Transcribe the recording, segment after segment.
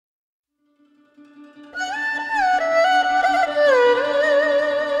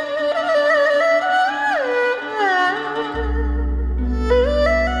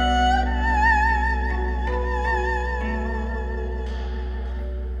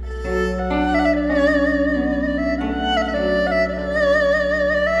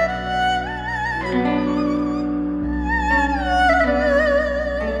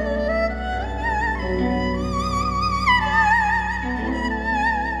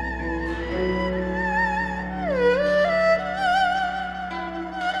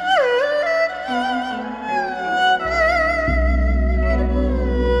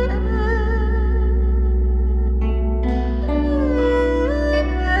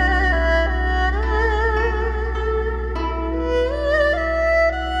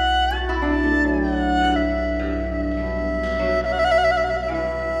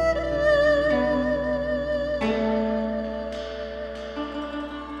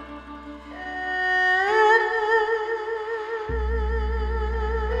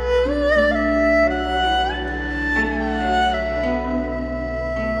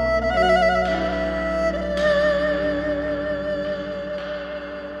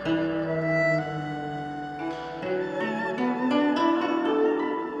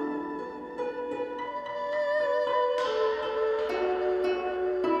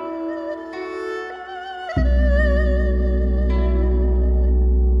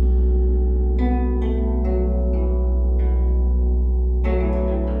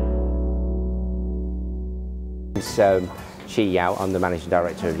Yau. I'm the managing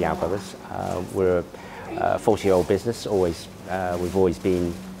director of Yau Brothers. We're a 40-year-old business. We've always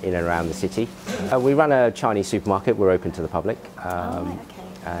been in and around the city. We run a Chinese supermarket. We're open to the public.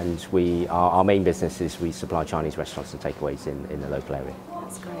 And our main business is we supply Chinese restaurants and takeaways in the local area.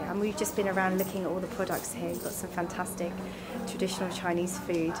 That's great. And we've just been around looking at all the products here. We've got some fantastic traditional Chinese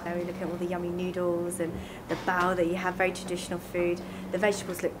food. We're looking at all the yummy noodles and the bao that you have, very traditional food. The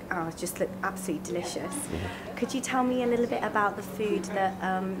vegetables look absolutely delicious. Mm-hmm. Could you tell me a little bit about the food that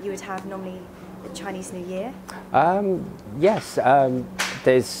you would have normally at Chinese New Year? Yes.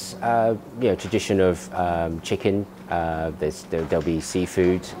 There's tradition of chicken. There'll be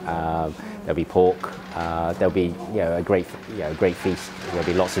seafood. There'll be pork. There'll be a great feast. There'll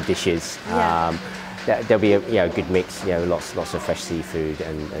be lots of dishes. Yeah. There'll be a good mix. Lots of fresh seafood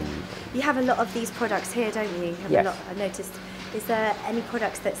and. You have a lot of these products here, don't you? Yes. I noticed. Is there any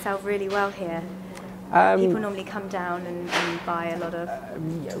products that sell really well here? People normally come down and buy a lot of.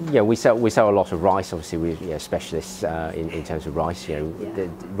 We sell a lot of rice. Obviously, we're specialists in terms of rice. The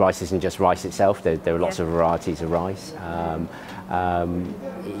rice isn't just rice itself. There are lots of varieties of rice.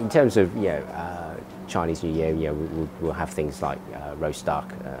 In terms of Chinese New Year, we'll have things like roast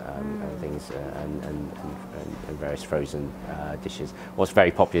duck and things and various frozen dishes. What's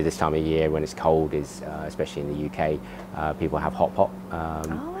very popular this time of year when it's cold is, especially in the UK, people have hot pot.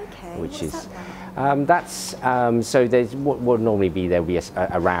 Which is so there's what would normally be there'll be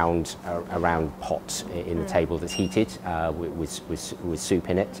a round pot in the table that's heated with soup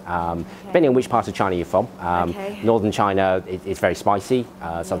in it. Depending on which part of China you're from. Northern China it's very spicy.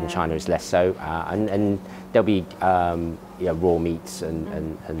 Southern China is less so, and there'll be raw meats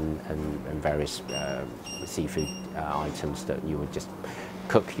and various seafood items that you would just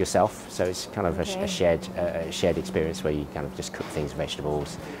cook yourself, so it's kind of a shared experience where you kind of just cook things,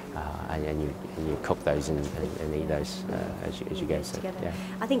 vegetables, and you cook those and eat those as you go. So, yeah.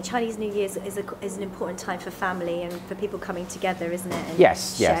 I think Chinese New Year is an important time for family and for people coming together, isn't it? And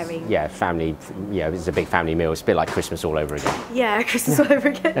yes, sharing. Yeah, family. It's a big family meal. It's a bit like Christmas all over again. Yeah, Christmas all over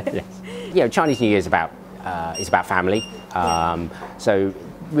again. Yes. Chinese New Year is about family. So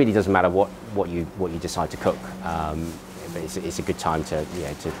really doesn't matter what you decide to cook. But it's a good time to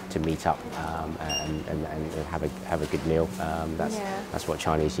meet up and have a good meal. That's what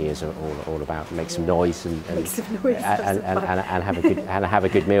Chinese New Year's are all about. Make some noise and have a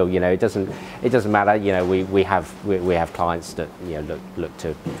good meal. It doesn't matter. We have clients that look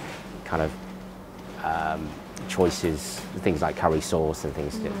to kind of choices, things like curry sauce and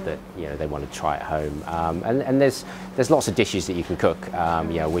things that they want to try at home. And there's lots of dishes that you can cook.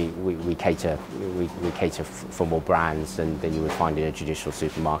 We cater for more brands than you would find in a traditional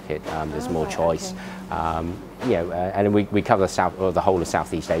supermarket. There's more choice. And we cover the whole of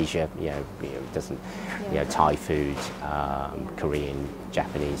Southeast Asia. Thai food, Korean,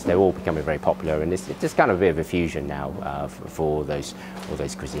 Japanese. They're all becoming very popular, and it's just kind of a bit of a fusion now for all those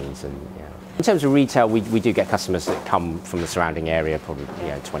cuisines. And in terms of retail, we do get customers that come from the surrounding area, probably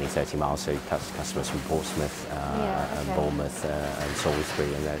 20, 30 miles. So customers from Portsmouth, and Bournemouth, and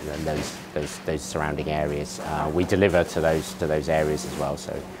Salisbury, and those surrounding areas. We deliver to those areas as well.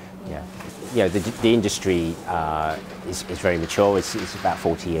 So. The industry is very mature. It's about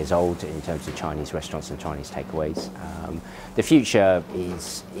 40 years old in terms of Chinese restaurants and Chinese takeaways. The future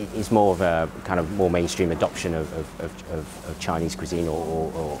is more of a kind of more mainstream adoption of Chinese cuisine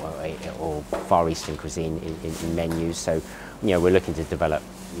or Far Eastern cuisine in menus. So, we're looking to develop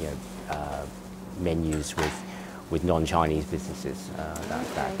menus with non-Chinese businesses.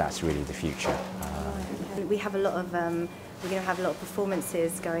 That's really the future. We have a lot of. We're going to have a lot of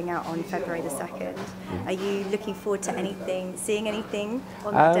performances going out on February the 2nd. Are you looking forward to seeing anything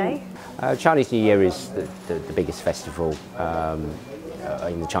on that day? Chinese New Year is the biggest festival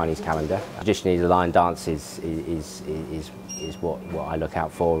in the Chinese calendar. Traditionally, the lion dance is what I look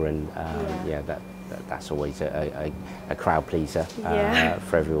out for, and that's always a crowd pleaser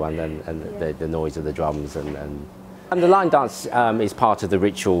for everyone, and the noise of the drums and the lion dance is part of the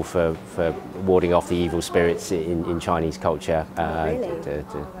ritual for warding off the evil spirits in Chinese culture.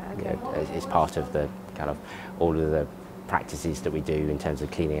 It's part of the kind of all of the practices that we do in terms of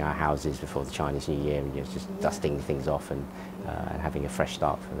cleaning our houses before the Chinese New Year and just dusting things off and having a fresh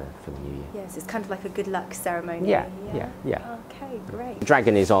start for the new year. Yes, it's kind of like a good luck ceremony. Yeah. Okay, great. The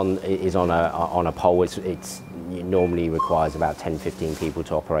dragon is on a pole. It normally requires about 10-15 people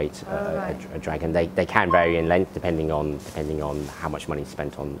to operate a dragon. They can vary in length depending on how much money is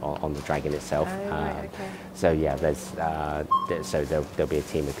spent on the dragon itself. So there'll be a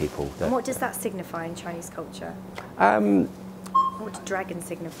team of people. And what does that signify in Chinese culture? What do dragons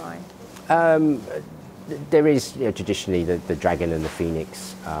signify? There is, traditionally the dragon and the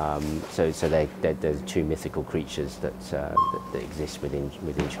phoenix. So they're the two mythical creatures that exist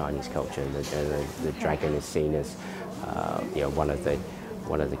within Chinese culture. And the dragon is seen as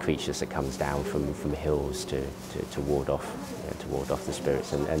one of the creatures that comes down from hills to ward off the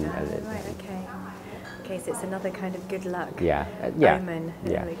spirits. Right. Okay. Okay. So it's another kind of good luck. Omen.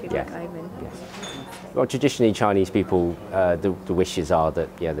 Good luck omen. Yes. Well, traditionally Chinese people, the wishes are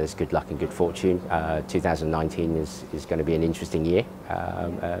that there's good luck and good fortune. 2019 is going to be an interesting year,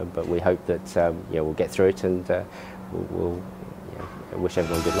 but we hope that we'll get through it, and we'll wish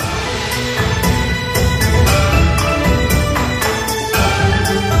everyone good luck.